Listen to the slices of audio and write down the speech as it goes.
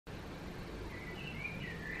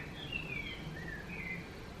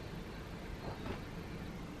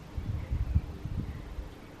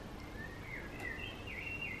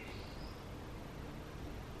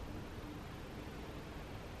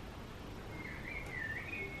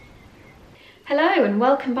Hello and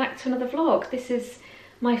welcome back to another vlog. This is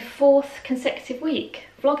my 4th consecutive week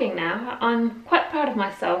vlogging now. I'm quite proud of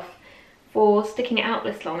myself for sticking it out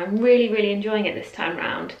this long. I'm really enjoying it this time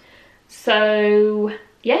round. So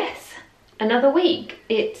yes, another week.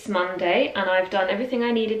 It's Monday and I've done everything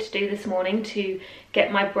I needed to do this morning to get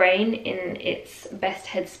my brain in its best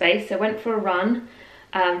headspace. So I went for a run,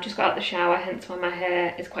 just got out the shower, hence why my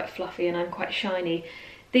hair is quite fluffy and I'm quite shiny.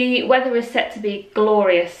 The weather is set to be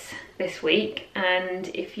glorious this week, and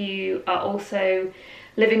if you are also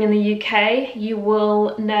living in the UK, you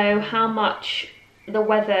will know how much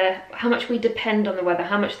we depend on the weather,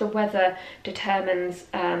 how much the weather determines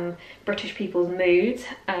British people's moods,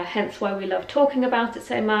 hence why we love talking about it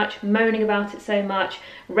so much, moaning about it so much,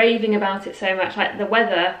 raving about it so much. Like, the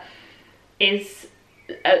weather is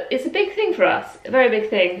it's a big thing for us, a very big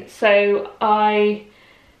thing. So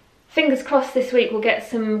fingers crossed this week we'll get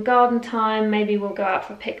some garden time, maybe we'll go out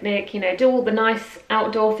for a picnic, you know, do all the nice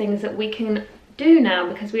outdoor things that we can do now,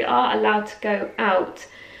 because we are allowed to go out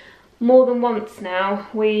more than once now.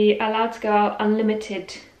 We are allowed to go out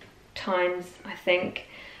unlimited times, I think.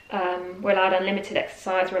 We're allowed unlimited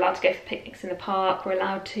exercise, we're allowed to go for picnics in the park, we're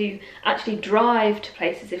allowed to actually drive to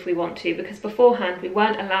places if we want to, because beforehand we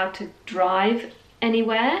weren't allowed to drive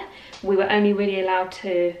anywhere, we were only really allowed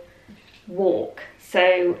to walk.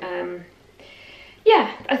 So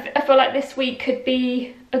yeah, I feel like this week could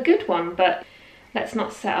be a good one, but let's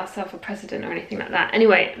not set ourselves a precedent or anything like that.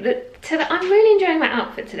 Anyway, I'm really enjoying my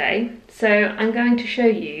outfit today, so I'm going to show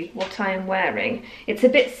you what I am wearing. It's a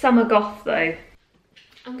bit summer goth though.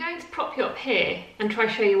 I'm going to prop you up here and try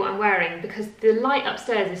to show you what I'm wearing, because the light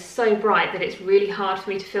upstairs is so bright that it's really hard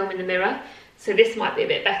for me to film in the mirror, so this might be a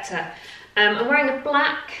bit better. I'm wearing a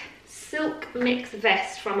black silk mix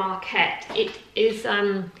vest from Arket. It is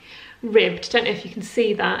ribbed. Don't know if you can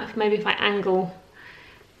see that. Maybe if I angle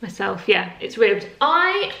myself, yeah, it's ribbed.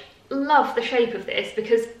 I love the shape of this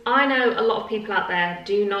because I know a lot of people out there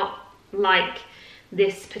do not like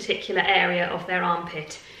this particular area of their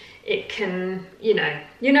armpit. It can, you know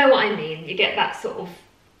what I mean. You get that sort of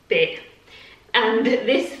bit. And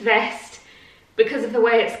this vest, because of the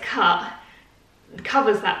way it's cut,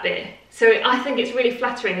 covers that bit. So I think it's really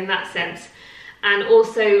flattering in that sense, and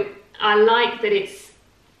also I like that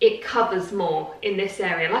it covers more in this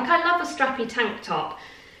area. Like, I love a strappy tank top,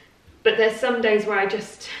 but there's some days where I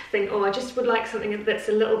just think, oh, I just would like something that's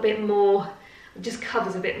a little bit more, just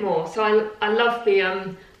covers a bit more. So I love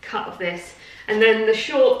the cut of this. And then the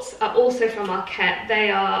shorts are also from Arket.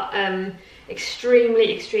 They are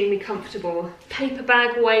extremely comfortable. Paper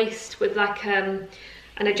bag waist with like an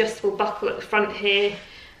adjustable buckle at the front here,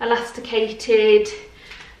 elasticated.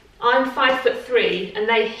 I'm 5'3" and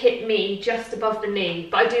they hit me just above the knee,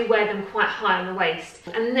 but I do wear them quite high on the waist.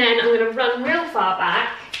 And then I'm going to run real far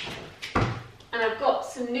back, and I've got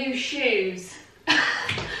some new shoes.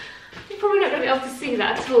 You're probably not going to be able to see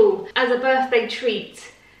that at all. As a birthday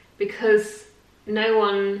treat, because no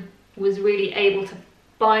one was really able to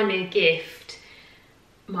buy me a gift,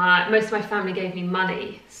 most of my family gave me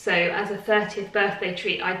money, so as a 30th birthday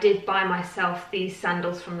treat I did buy myself these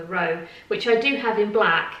sandals from the Row, which I do have in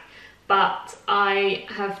black, but I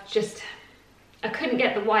couldn't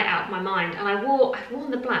get the white out of my mind, and I've worn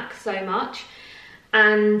the black so much,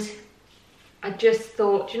 and I just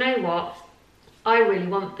thought, you know what, I really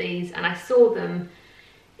want these, and I saw them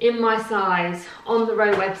in my size on the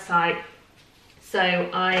Row website, so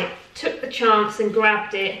I took the chance and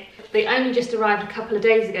grabbed it. They only just arrived a couple of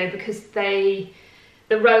days ago because the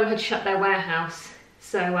Row had shut their warehouse,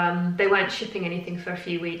 so they weren't shipping anything for a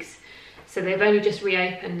few weeks. So they've only just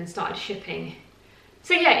reopened and started shipping.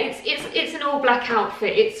 So yeah, it's an all black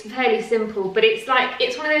outfit. It's fairly simple, but it's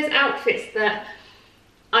one of those outfits that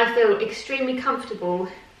I feel extremely comfortable,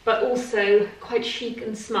 but also quite chic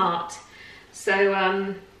and smart.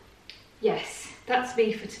 So yes, that's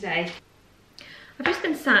me for today. I've just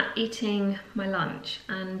been sat eating my lunch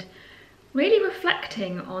and really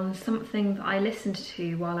reflecting on something that I listened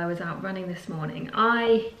to while I was out running this morning.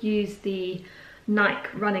 I use the Nike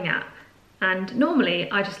running app, and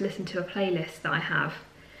normally I just listen to a playlist that I have,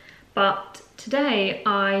 but today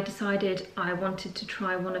I decided I wanted to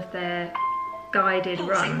try one of their guided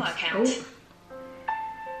runs. Oh.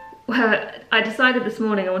 Well, I decided this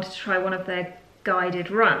morning I wanted to try one of their guided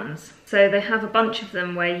runs. So they have a bunch of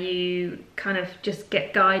them where you kind of just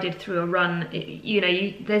get guided through a run.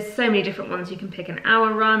 There's so many different ones. You can pick an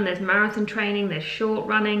hour run, there's marathon training, there's short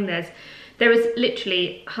running, there is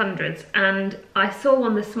literally hundreds. And I saw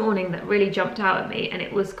one this morning that really jumped out at me, and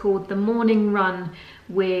it was called the Morning Run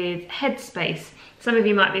with Headspace. Some of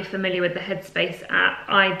you might be familiar with the Headspace app.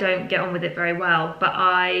 I don't get on with it very well, but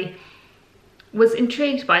I was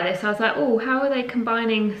intrigued by this. I was like, oh, how are they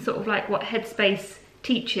combining sort of like what Headspace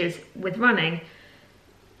teaches with running?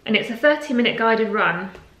 And it's a 30-minute guided run.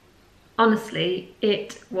 Honestly,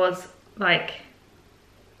 it was like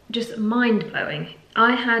just mind-blowing.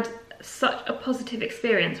 I had such a positive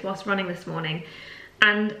experience whilst running this morning.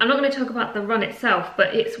 And I'm not going to talk about the run itself,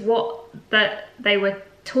 but it's what that they were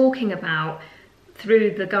talking about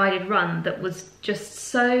through the guided run that was just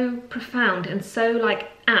so profound and so like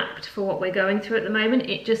apt for what we're going through at the moment.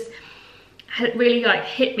 It just had really like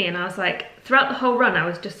hit me, and I was like, throughout the whole run I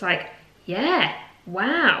was just like, yeah,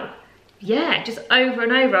 wow, yeah, just over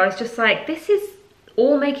and over. I was just like, this is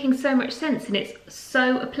all making so much sense, and it's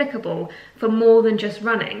so applicable for more than just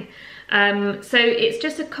running. So it's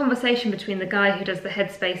just a conversation between the guy who does the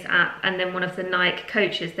Headspace app and then one of the Nike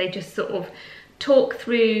coaches. They just sort of talk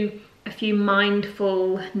through a few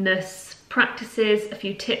mindfulness practices, a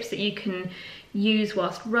few tips that you can use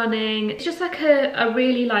whilst running. It's just like a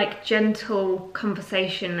really like gentle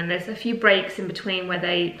conversation, and there's a few breaks in between where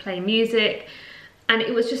they play music, and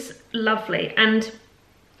it was just lovely. And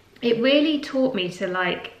it really taught me to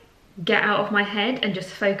like get out of my head and just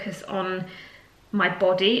focus on my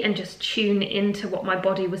body and just tune into what my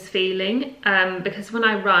body was feeling, because when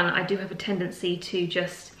I run I do have a tendency to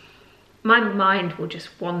just, my mind will just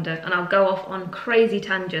wander and I'll go off on crazy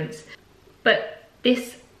tangents. But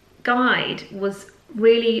this guide was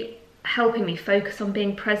really helping me focus on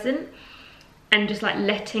being present and just like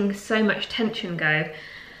letting so much tension go.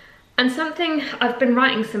 And something, I've been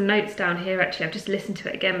writing some notes down here actually, I've just listened to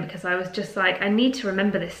it again because I was just like, I need to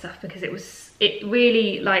remember this stuff, because it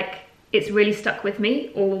really like, it's really stuck with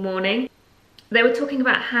me all morning. They were talking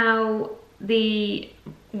about how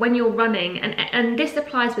when you're running, and this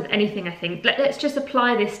applies with anything, I think. Let's just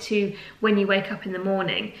apply this to when you wake up in the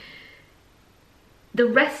morning. The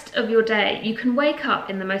rest of your day, you can wake up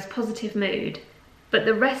in the most positive mood, but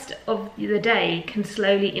the rest of the day can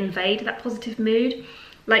slowly invade that positive mood.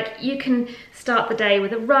 Like, you can start the day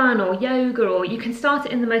with a run or yoga, or you can start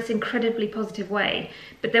it in the most incredibly positive way,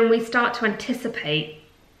 but then we start to anticipate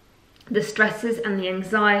the stresses and the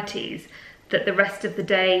anxieties that the rest of the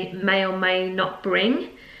day may or may not bring.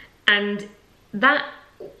 And that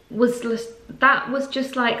was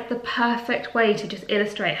just like the perfect way to just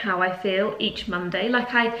illustrate how I feel each Monday. Like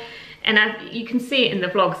you can see it in the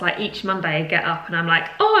vlogs, like each Monday I get up and I'm like,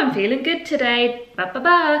 oh, I'm feeling good today, ba ba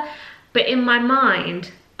ba. But in my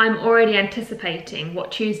mind, I'm already anticipating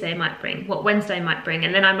what Tuesday might bring, what Wednesday might bring.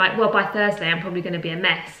 And then I'm like, well, by Thursday, I'm probably going to be a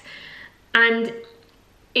mess. And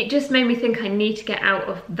it just made me think I need to get out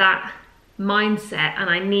of that mindset, and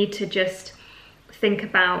I need to just think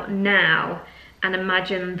about now and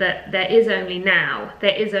imagine that there is only now,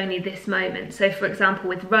 there is only this moment. So for example,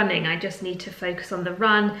 with running, I just need to focus on the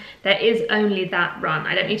run. There is only that run.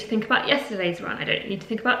 I don't need to think about yesterday's run. I don't need to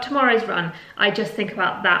think about tomorrow's run. I just think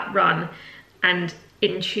about that run and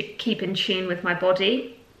keep in tune with my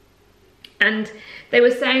body. And they were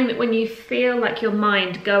saying that when you feel like your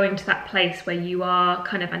mind going to that place where you are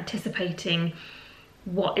kind of anticipating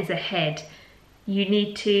what is ahead, you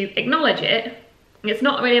need to acknowledge it. It's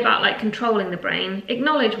not really about like controlling the brain.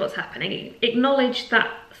 Acknowledge what's happening. Acknowledge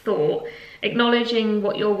that thought, acknowledging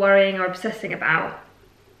what you're worrying or obsessing about.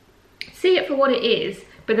 See it for what it is,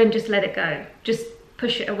 but then just let it go. Just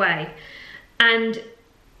push it away. And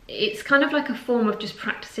it's kind of like a form of just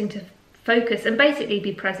practicing to focus and basically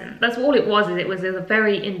be present. That's all it was. It was a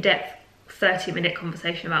very in-depth 30-minute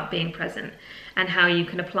conversation about being present and how you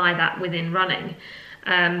can apply that within running.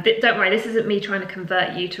 Don't worry, this isn't me trying to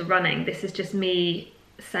convert you to running. This is just me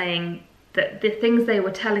saying that the things they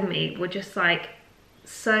were telling me were just like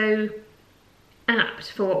so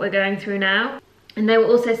apt for what we're going through now. And they were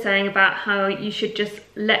also saying about how you should just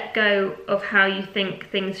let go of how you think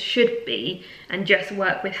things should be and just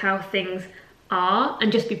work with how things are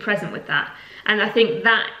and just be present with that. And I think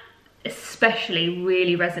that especially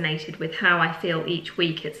really resonated with how I feel each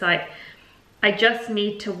week. It's like, I just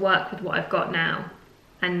need to work with what I've got now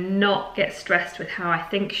and not get stressed with how I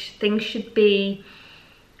think things should be,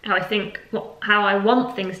 how I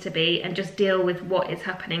want things to be, and just deal with what is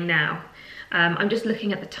happening now. I'm just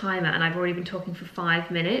looking at the timer and I've already been talking for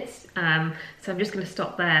 5 minutes, so I'm just going to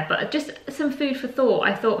stop there. But just some food for thought.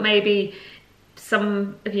 I thought maybe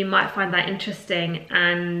some of you might find that interesting,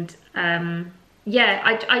 and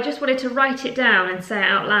yeah, I just wanted to write it down and say it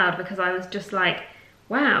out loud, because I was just like,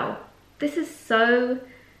 wow, this is so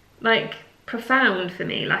like profound for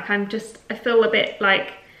me. Like I feel a bit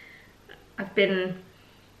like I've been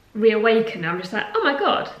reawakened. I'm just like, oh my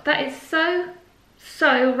god, that is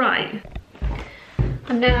so right.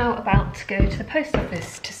 I'm now about to go to the post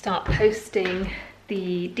office to start posting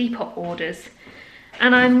the Depop orders,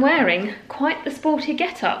 and I'm wearing quite the sporty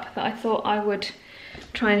get-up that I thought I would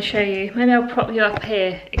try and show you. Maybe I'll prop you up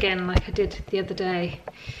here again like I did the other day.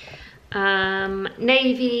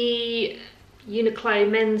 Navy Uniqlo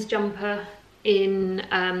men's jumper in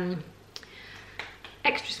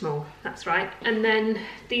extra small, that's right. And then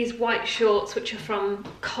these white shorts, which are from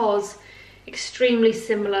COS, extremely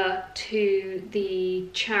similar to the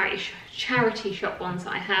charity shop ones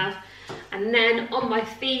that I have. And then on my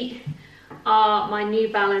feet are my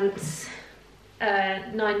New Balance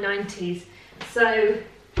 990s. So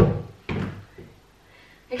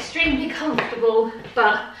extremely comfortable,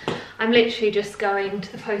 but I'm literally just going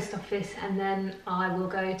to the post office and then I will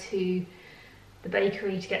go to the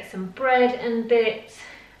bakery to get some bread and bits,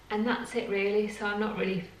 and that's it really. So I'm not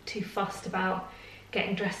really too fussed about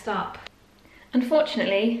getting dressed up.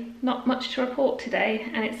 Unfortunately, not much to report today,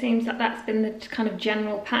 and it seems that that's been the kind of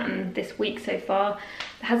general pattern this week so far.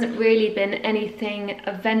 There hasn't really been anything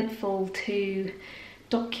eventful to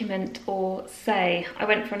document or say. I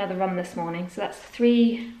went for another run this morning, so that's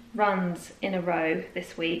 3 runs in a row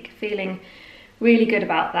this week, feeling really good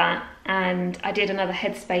about that. And I did another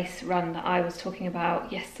Headspace run that I was talking about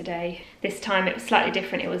yesterday. This time it was slightly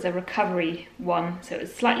different, it was a recovery one, so it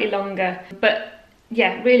was slightly longer, but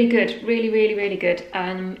yeah, really good, really good,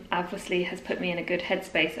 and obviously has put me in a good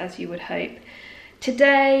headspace, as you would hope.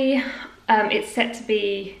 Today it's set to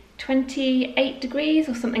be 28 degrees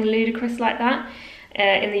or something ludicrous like that.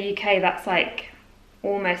 In the UK that's like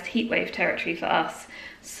almost heatwave territory for us.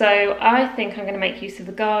 So I think I'm going to make use of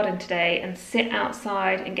the garden today and sit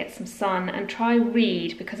outside and get some sun and try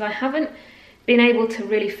read, because I haven't been able to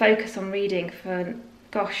really focus on reading for,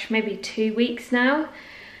 gosh, maybe 2 weeks now.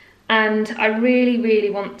 And I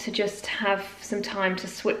really want to just have some time to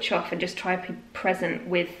switch off and just try to be present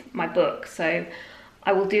with my book. So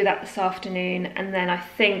I will do that this afternoon, and then I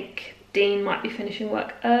think Dean might be finishing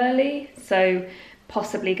work early, so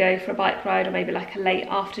possibly go for a bike ride or maybe like a late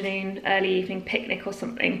afternoon, early evening picnic or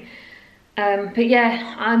something. But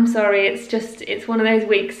yeah, I'm sorry, it's one of those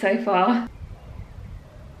weeks so far.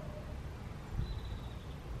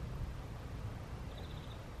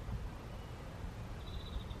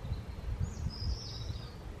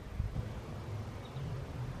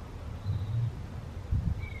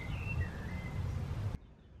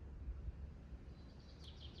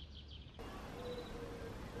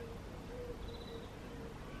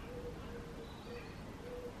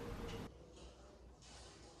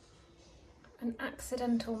 An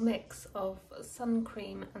accidental mix of sun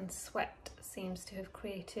cream and sweat seems to have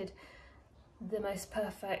created the most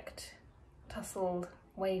perfect tousled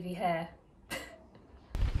wavy hair.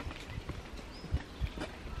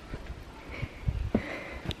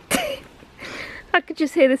 I could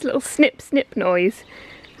just hear this little snip snip noise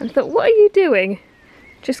and thought, what are you doing?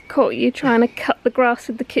 Just caught you trying to cut the grass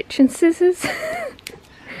with the kitchen scissors.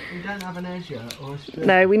 You don't have an edger or a strimmer?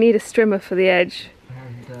 No, we need a strimmer for the edge.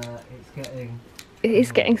 And It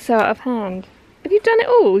is getting so out of hand. Have you done it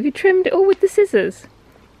all? Have you trimmed it all with the scissors?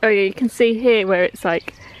 Oh yeah, you can see here where it's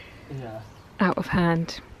like out of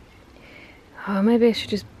hand. Oh, maybe I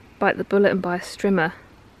should just bite the bullet and buy a strimmer.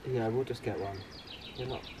 Yeah, we'll just get one. They're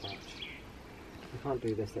not much. You can't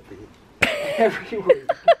do this every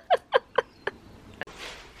week.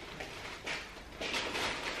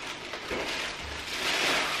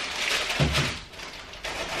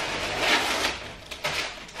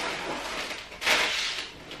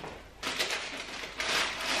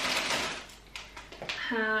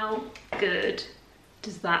 How good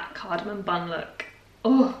does that cardamom bun look?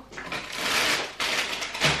 Oh!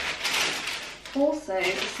 Also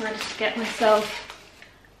decided to get myself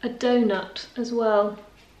a donut as well.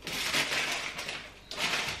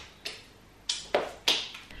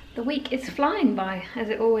 The week is flying by, as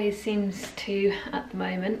it always seems to at the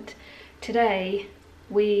moment. Today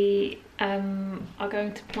we are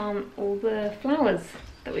going to plant all the flowers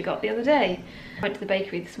that we got the other day. I went to the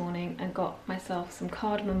bakery this morning and got myself some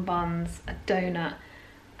cardamom buns, a donut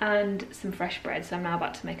and some fresh bread, so I'm now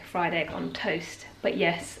about to make a fried egg on toast. But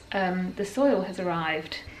yes, the soil has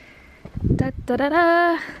arrived. Da da da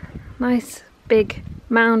da! Nice big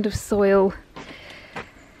mound of soil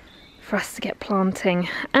for us to get planting,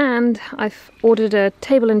 and I've ordered a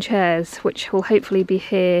table and chairs which will hopefully be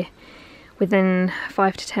here within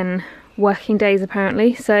 5 to 10 working days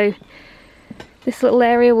apparently, so this little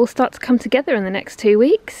area will start to come together in the next 2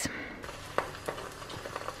 weeks.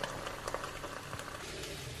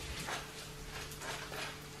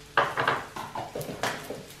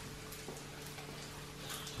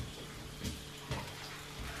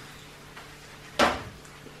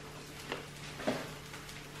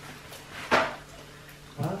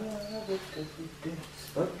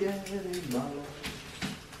 Spaghetti marmalade.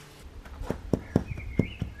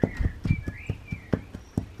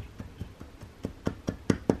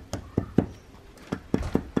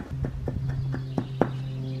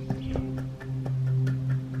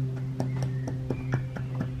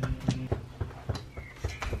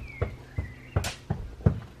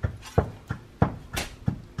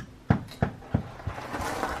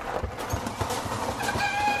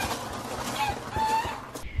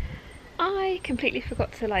 I completely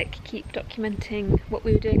forgot to like keep documenting what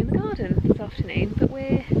we were doing in the garden this afternoon, but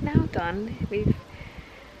we're now done. We've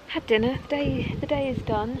had dinner, the day is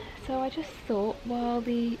done, so I just thought while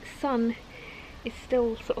the sun is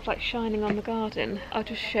still sort of like shining on the garden, I'll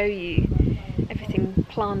just show you everything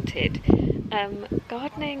planted.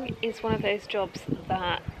 Gardening is one of those jobs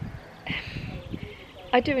that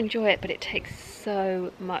I do enjoy it, but it takes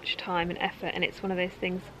so much time and effort, and it's one of those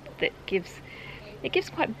things that gives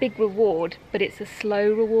quite big reward, but it's a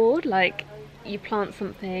slow reward. Like, you plant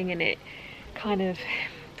something and it kind of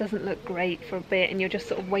doesn't look great for a bit and you're just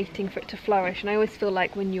sort of waiting for it to flourish. And I always feel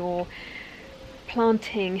like when you're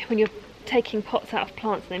taking pots out of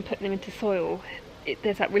plants and then putting them into soil,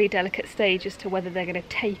 there's that really delicate stage as to whether they're going to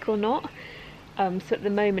take or not. So at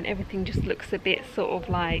the moment everything just looks a bit sort of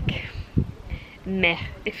like meh,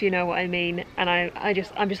 if you know what I mean, and I'm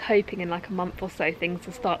just hoping in like a month or so things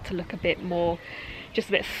will start to look a bit more, just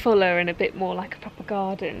a bit fuller and a bit more like a proper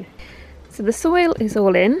garden. So the soil is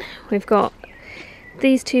all in. We've got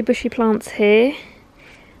these two bushy plants here,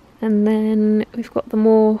 and then we've got the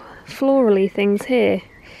more florally things here,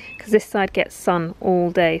 because this side gets sun all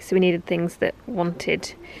day, so we needed things that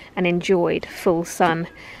wanted and enjoyed full sun.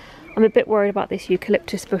 I'm a bit worried about this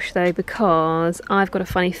eucalyptus bush though, because I've got a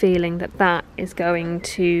funny feeling that that is going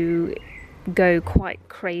to go quite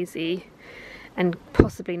crazy and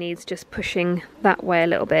possibly needs just pushing that way a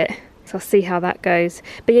little bit. So I'll see how that goes.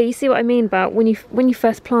 But yeah, you see what I mean about when you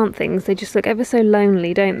first plant things, they just look ever so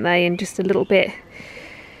lonely, don't they? And just a little bit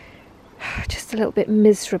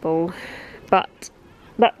miserable. But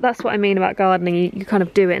that's what I mean about gardening. You kind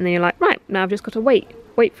of do it and then you're like, right, now I've just got to wait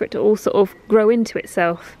for it to all sort of grow into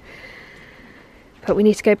itself. But we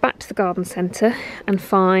need to go back to the garden centre and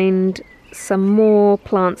find some more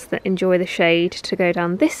plants that enjoy the shade to go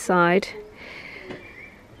down this side.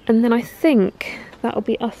 And then I think that'll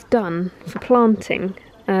be us done for planting.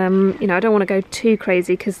 You know, I don't want to go too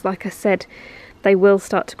crazy because, like I said, they will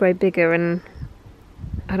start to grow bigger and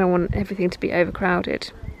I don't want everything to be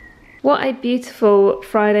overcrowded. What a beautiful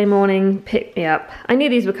Friday morning pick-me-up. I knew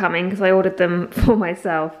these were coming because I ordered them for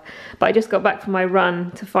myself, but I just got back from my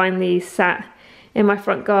run to find these sat in my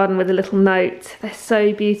front garden with a little note. They're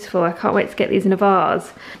so beautiful. I can't wait to get these in a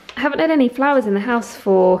vase. I haven't had any flowers in the house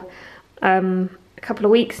for a couple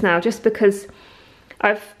of weeks now, just because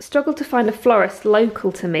I've struggled to find a florist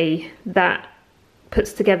local to me that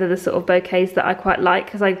puts together the sort of bouquets that I quite like,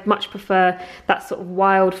 because I much prefer that sort of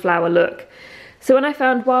wildflower look. So when I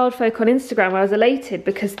found Wild Folk on Instagram, I was elated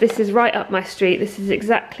because this is right up my street. This is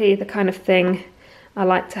exactly the kind of thing I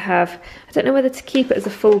like to have. I don't know whether to keep it as a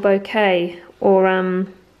full bouquet or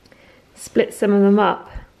split some of them up.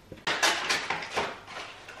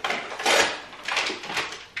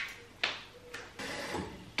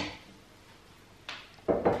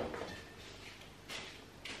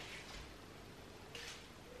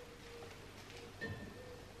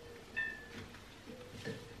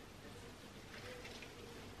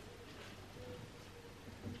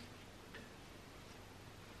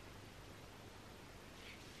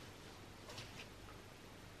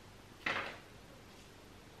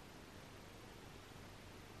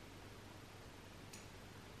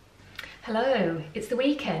 Hello, it's the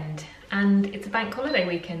weekend and it's a bank holiday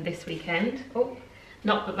weekend this weekend. Oh,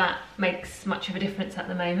 not that that makes much of a difference at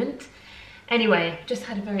the moment. Anyway, just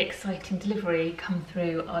had a very exciting delivery come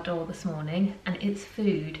through our door this morning, and it's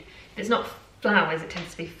food. It's not flowers, it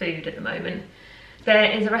tends to be food at the moment. There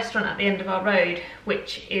is a restaurant at the end of our road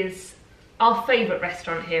which is our favourite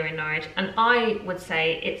restaurant here in Norwich, and I would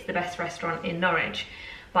say it's the best restaurant in Norwich,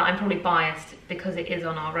 but I'm probably biased because it is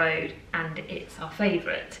on our road and it's our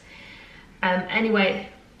favourite. Anyway,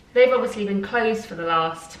 they've obviously been closed for the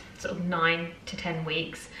last sort of 9 to 10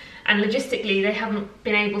 weeks, and logistically they haven't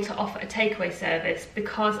been able to offer a takeaway service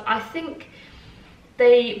because I think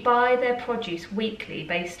they buy their produce weekly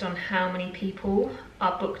based on how many people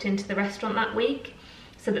are booked into the restaurant that week,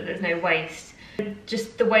 so that there's no waste.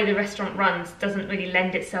 Just the way the restaurant runs doesn't really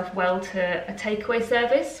lend itself well to a takeaway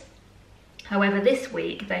service. However, this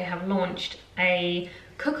week they have launched a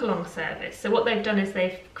cook-along service. So what they've done is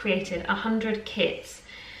they've created 100 kits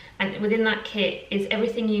and within that kit is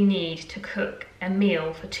everything you need to cook a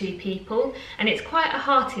meal for 2 people, and it's quite a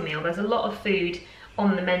hearty meal. There's a lot of food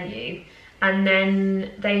on the menu, and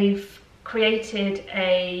then they've created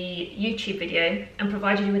a YouTube video and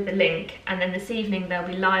provided you with the link, and then this evening they'll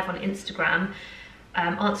be live on Instagram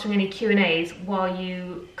answering any Q&As while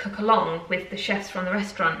you cook along with the chefs from the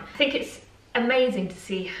restaurant. I think it's amazing to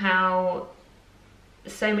see how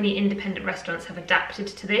so many independent restaurants have adapted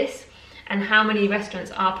to this and how many restaurants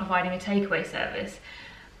are providing a takeaway service.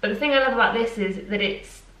 But the thing I love about this is that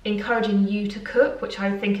it's encouraging you to cook, which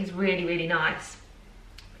I think is really, really nice.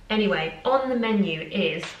 Anyway, on the menu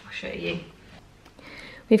is, I'll show you.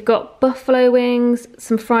 We've got buffalo wings,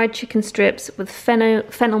 some fried chicken strips with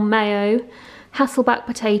fennel mayo, Hasselback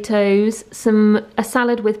potatoes, a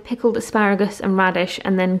salad with pickled asparagus and radish,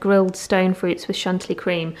 and then grilled stone fruits with chantilly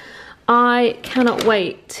cream. I cannot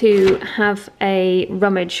wait to have a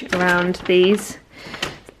rummage around these.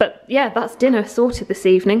 But yeah, that's dinner sorted this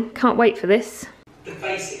evening. Can't wait for this. The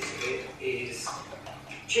basics of it is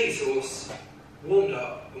chilli sauce, warmed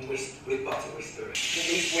up and whisked with butter whisper.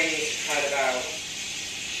 These wings had about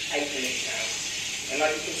 8 minutes now, and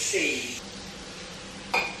like you can see,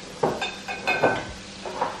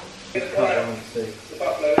 the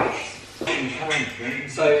buffalo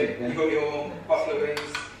wings. So you've got your buffalo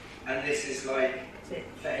wings, and this is like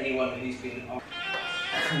for anyone who's been on.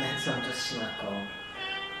 And then some to snack on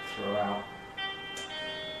throughout.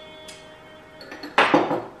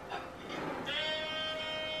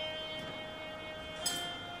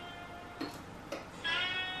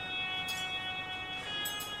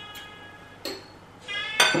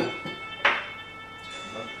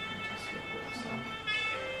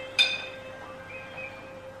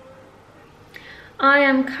 I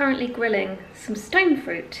am currently grilling some stone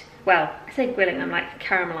fruit. Well, I say grilling, I'm like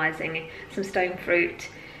caramelising some stone fruit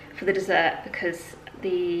for the dessert, because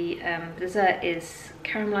the dessert is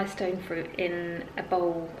caramelised stone fruit in a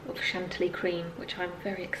bowl of chantilly cream, which I'm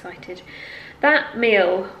very excited. That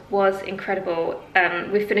meal was incredible.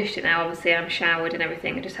 We've finished it now, obviously. I'm showered and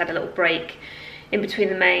everything. I just had a little break in between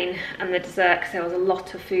the main and the dessert because there was a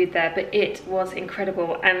lot of food there, but it was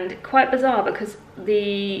incredible and quite bizarre because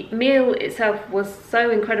the meal itself was so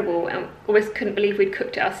incredible, and almost couldn't believe we'd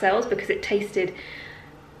cooked it ourselves because it tasted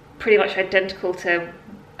pretty much identical to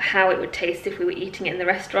how it would taste if we were eating it in the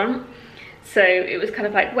restaurant. So it was kind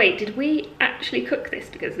of like, wait, did we actually cook this?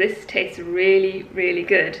 Because this tastes really, really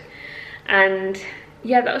good. And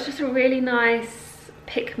yeah, that was just a really nice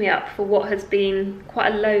pick me up for what has been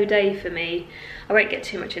quite a low day for me. I won't get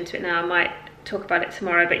too much into it now, I might talk about it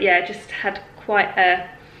tomorrow, but yeah, just had quite a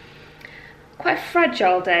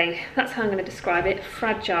fragile day. That's how I'm going to describe it,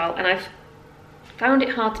 fragile, and I've found it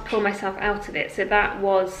hard to pull myself out of it. So that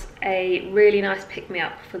was a really nice pick me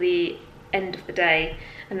up for the end of the day.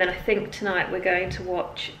 And then I think tonight we're going to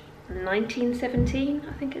watch 1917,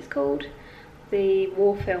 I think it's called, the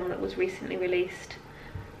war film that was recently released.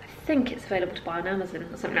 I think it's available to buy on Amazon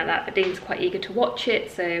or something like that, but Dean's quite eager to watch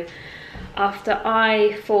it. So after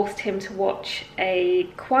I forced him to watch a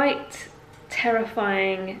quite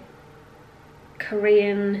terrifying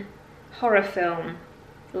Korean horror film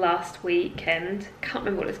last weekend, can't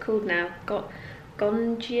remember what it's called now,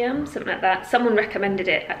 Gonjiam, something like that. Someone recommended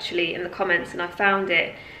it actually in the comments, and I found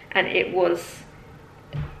it, and it was,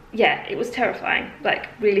 yeah, it was terrifying, like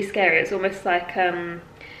really scary. It was almost like a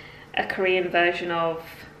Korean version of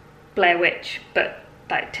Blair Witch, but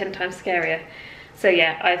like 10 times scarier. So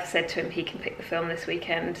yeah, I've said to him he can pick the film this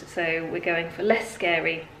weekend, so we're going for less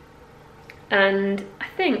scary. And I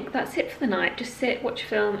think that's it for the night. Just sit, watch a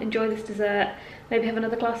film, enjoy this dessert, maybe have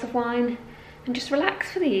another glass of wine, and just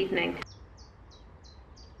relax for the evening.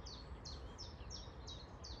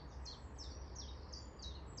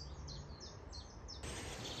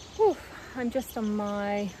 Whew, I'm just on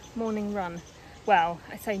my morning run. Well,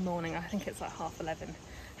 I say morning, I think it's like 11:30.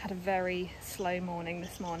 Had a very slow morning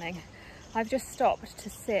this morning. I've just stopped to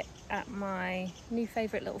sit at my new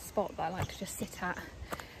favourite little spot that I like to just sit at,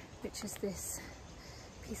 which is this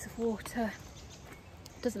piece of water.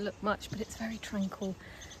 Doesn't look much, but it's very tranquil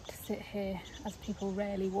to sit here, as people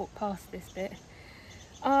rarely walk past this bit.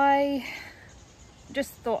 I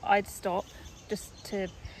just thought I'd stop just to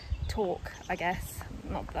talk, I guess.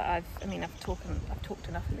 Not that I've talked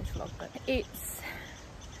enough in this vlog, but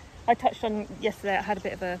I touched on yesterday, I had a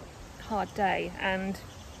bit of a hard day, and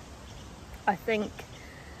I think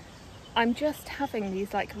I'm just having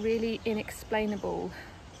these like really inexplainable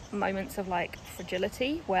moments of like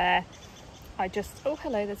fragility where I just, oh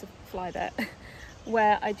hello, there's a fly there,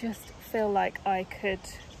 where I just feel like I could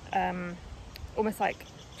almost like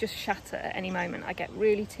just shatter at any moment. I get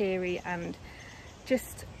really teary and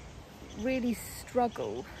just really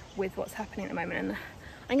struggle with what's happening at the moment, and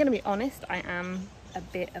I'm going to be honest, I am a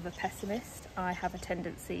bit of a pessimist. I have a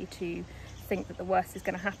tendency to think that the worst is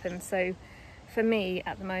going to happen. So for me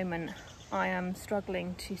at the moment, I am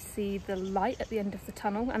struggling to see the light at the end of the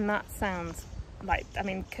tunnel, and that sounds like, I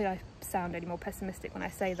mean, could I sound any more pessimistic when I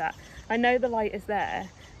say that? I know the light is there,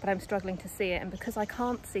 but I'm struggling to see it, and because I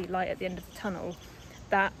can't see light at the end of the tunnel,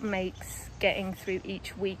 that makes getting through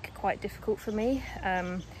each week quite difficult for me,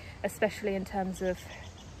 especially in terms of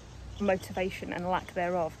motivation and lack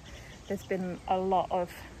thereof. There's been a lot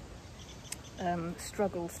of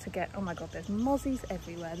struggles to get, oh my god, there's mozzies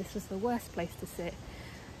everywhere, this was the worst place to sit.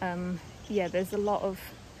 Yeah, there's a lot of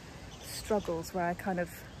struggles where I kind of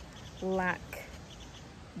lack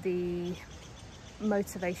the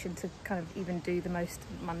motivation to kind of even do the most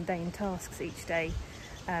mundane tasks each day.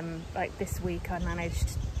 Like this week I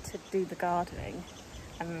managed to do the gardening,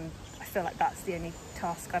 and I feel like that's the only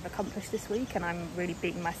task I've accomplished this week, and I'm really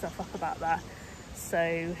beating myself up about that.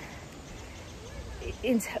 So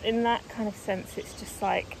in that kind of sense, it's just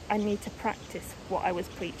like I need to practice what I was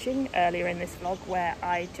preaching earlier in this vlog, where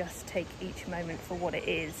I just take each moment for what it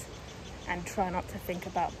is and try not to think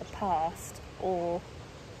about the past or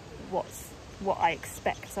what I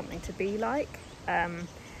expect something to be like.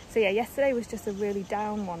 So yeah, yesterday was just a really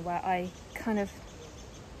down one, where I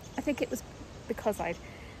think it was because I'd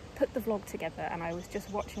put the vlog together and I was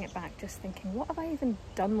just watching it back, just thinking, what have I even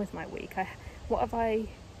done with my week? What have I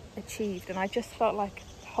achieved? And I just felt like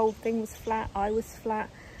the whole thing was flat, I was flat,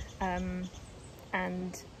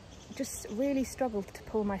 and just really struggled to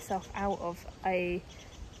pull myself out of a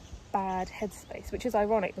bad headspace, which is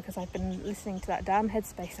ironic because I've been listening to that damn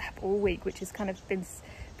Headspace app all week, which has kind of been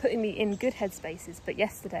putting me in good headspaces. But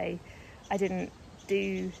yesterday I didn't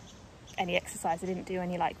do any exercise, I didn't do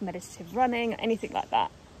any like meditative running, anything like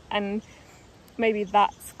that, and maybe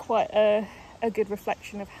that's quite a good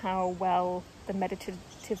reflection of how well the meditative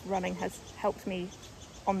running has helped me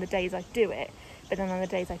on the days I do it. But then on the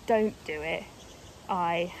days I don't do it,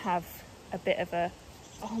 I have a bit of a,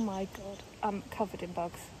 oh my god, I'm covered in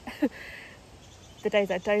bugs. The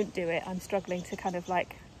days I don't do it, I'm struggling to kind of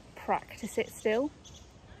like practice it still.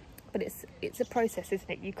 But it's a process, isn't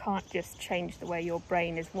it? You can't just change the way your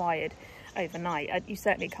brain is wired overnight. You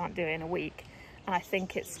certainly can't do it in a week. And I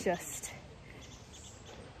think it's just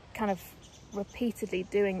kind of repeatedly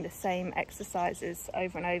doing the same exercises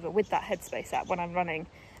over and over with that Headspace app when I'm running.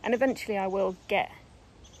 And eventually I will get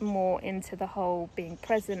more into the whole being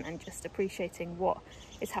present and just appreciating what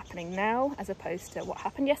is happening now, as opposed to what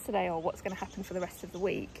happened yesterday or what's going to happen for the rest of the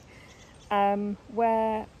week.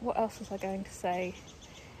 What else was I going to say?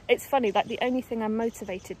 It's funny, like the only thing I'm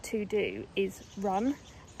motivated to do is run,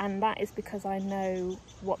 and that is because I know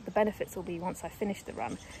what the benefits will be once I finish the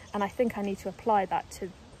run, and I think I need to apply that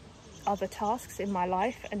to other tasks in my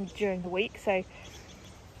life and during the week. So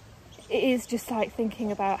it is just like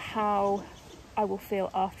thinking about how I will feel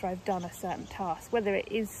after I've done a certain task, whether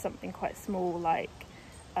it is something quite small like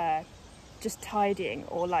just tidying,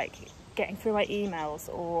 or like getting through my emails,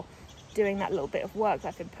 or doing that little bit of work that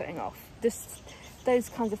I've been putting off. Just those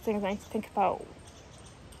kinds of things. I need to think about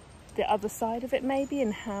the other side of it maybe,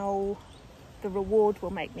 and how the reward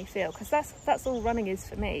will make me feel, because that's all running is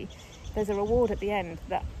for me. There's a reward at the end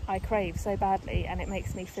that I crave so badly, and it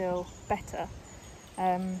makes me feel better.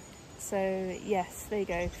 So yes, there you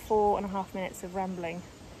go, 4.5 minutes of rambling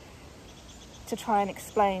to try and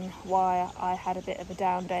explain why I had a bit of a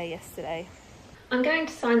down day yesterday. I'm going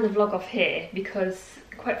to sign the vlog off here because,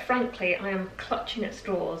 quite frankly, I am clutching at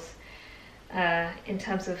straws in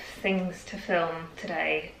terms of things to film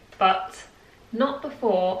today, but not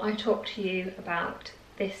before I talk to you about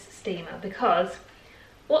this steamer, because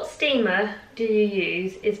what steamer do you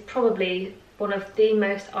use is probably one of the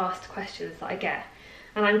most asked questions that I get.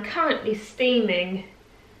 And I'm currently steaming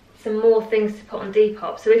some more things to put on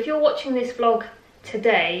Depop. So if you're watching this vlog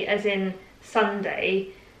today, as in Sunday,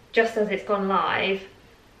 just as it's gone live,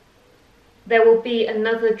 there will be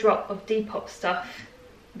another drop of Depop stuff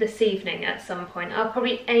this evening at some point. I'll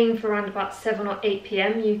probably aim for around about 7 or 8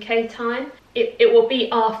 PM UK time. It will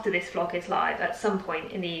be after this vlog is live at some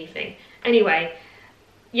point in the evening. Anyway,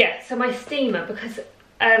 yeah, so my steamer, because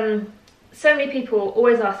so many people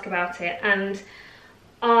always ask about it, and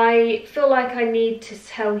I feel like I need to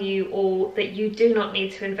tell you all that you do not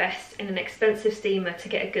need to invest in an expensive steamer to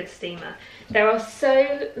get a good steamer. There are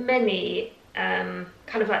so many kind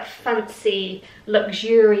of like fancy,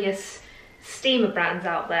 luxurious steamer brands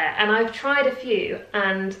out there, and I've tried a few,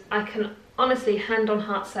 and I can honestly, hand on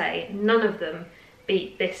heart say, none of them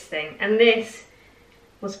beat this thing. And this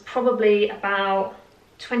was probably about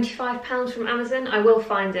 £25 from Amazon. I will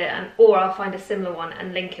find it, or I'll find a similar one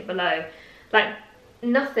and link it below. Like,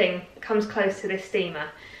 nothing comes close to this steamer.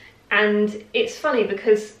 And it's funny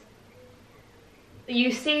because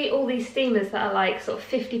you see all these steamers that are like sort of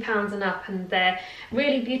 £50 and up, and they're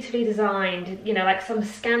really beautifully designed, you know, like some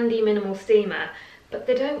Scandi minimal steamer, but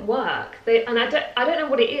they don't work. I don't know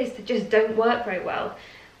what it is, they just don't work very well.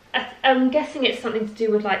 I'm guessing it's something to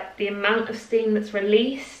do with like the amount of steam that's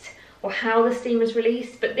released or how the steam is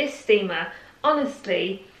released, but this steamer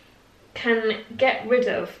honestly can get rid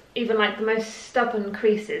of even like the most stubborn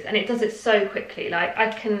creases, and it does it so quickly. Like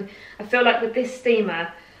I feel like with this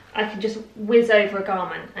steamer I can just whiz over a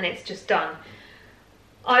garment and it's just done.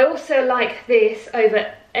 I also like this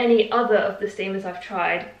over any other of the steamers I've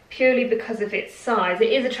tried purely because of its size.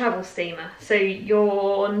 It is a travel steamer, so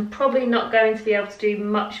you're probably not going to be able to do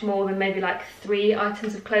much more than maybe like 3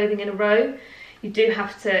 items of clothing in a row. You do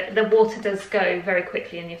have to, the water does go very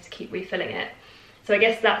quickly and you have to keep refilling it. So I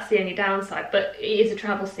guess that's the only downside, but it is a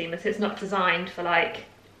travel steamer, so it's not designed for like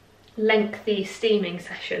lengthy steaming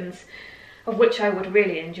sessions, of which I would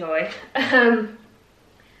really enjoy.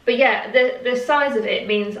 But yeah, the size of it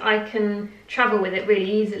means I can travel with it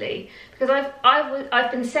really easily, because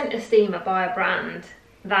I've been sent a steamer by a brand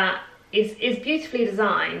that is beautifully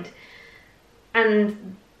designed,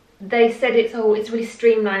 and they said it's really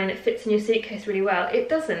streamlined and it fits in your suitcase really well. It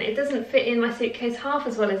doesn't fit in my suitcase half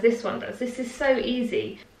as well as this one does. This is so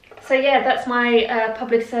easy. So yeah, that's my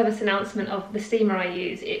public service announcement of the steamer I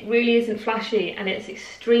use. It really isn't flashy and it's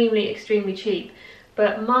extremely cheap,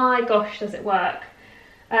 but my gosh does it work.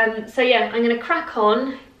 So yeah, I'm going to crack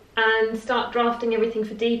on and start drafting everything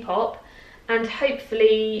for Depop, and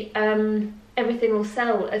hopefully everything will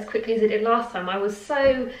sell as quickly as it did last time. I was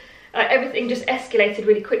so... everything just escalated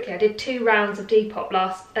really quickly. I did 2 rounds of Depop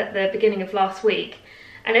at the beginning of last week,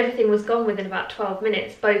 and everything was gone within about 12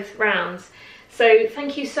 minutes, both rounds. So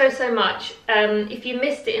thank you so much. If you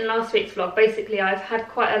missed it in last week's vlog, basically I've had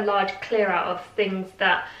quite a large clear out of things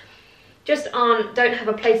that just don't have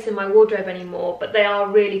a place in my wardrobe anymore, but they are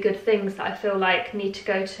really good things that I feel like need to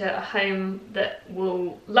go to a home that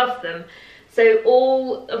will love them. So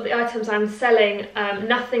all of the items I'm selling,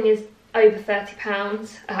 nothing is over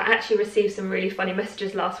 £30. I actually received some really funny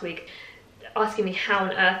messages last week asking me how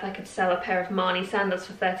on earth I could sell a pair of Marni sandals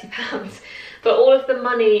for £30. But all of the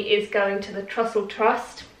money is going to the Trussell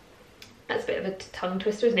Trust. That's a bit of a tongue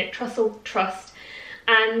twister, isn't it? Trussell Trust.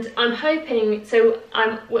 And I'm hoping, so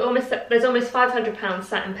there's almost £500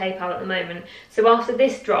 sat in PayPal at the moment. So after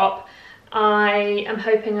this drop, I am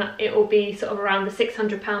hoping it will be sort of around the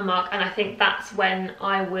 £600 mark, and I think that's when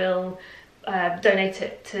I will donate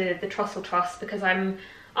it to the Trussell Trust, because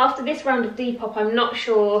after this round of Depop, I'm not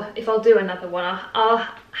sure if I'll do another one. I'll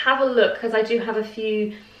have a look, because I do have a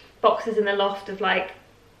few boxes in the loft of like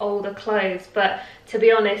older clothes, but to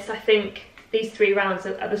be honest, I think these 3 rounds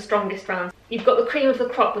are the strongest rounds. You've got the cream of the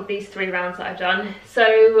crop with these 3 rounds that I've done.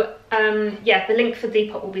 So yeah, the link for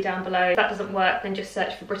Depop will be down below. If that doesn't work, then just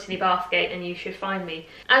search for Brittany Bathgate and you should find me.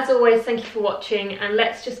 As always, thank you for watching, and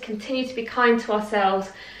let's just continue to be kind to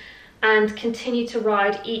ourselves and continue to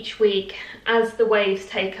ride each week as the waves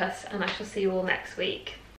take us, and I shall see you all next week.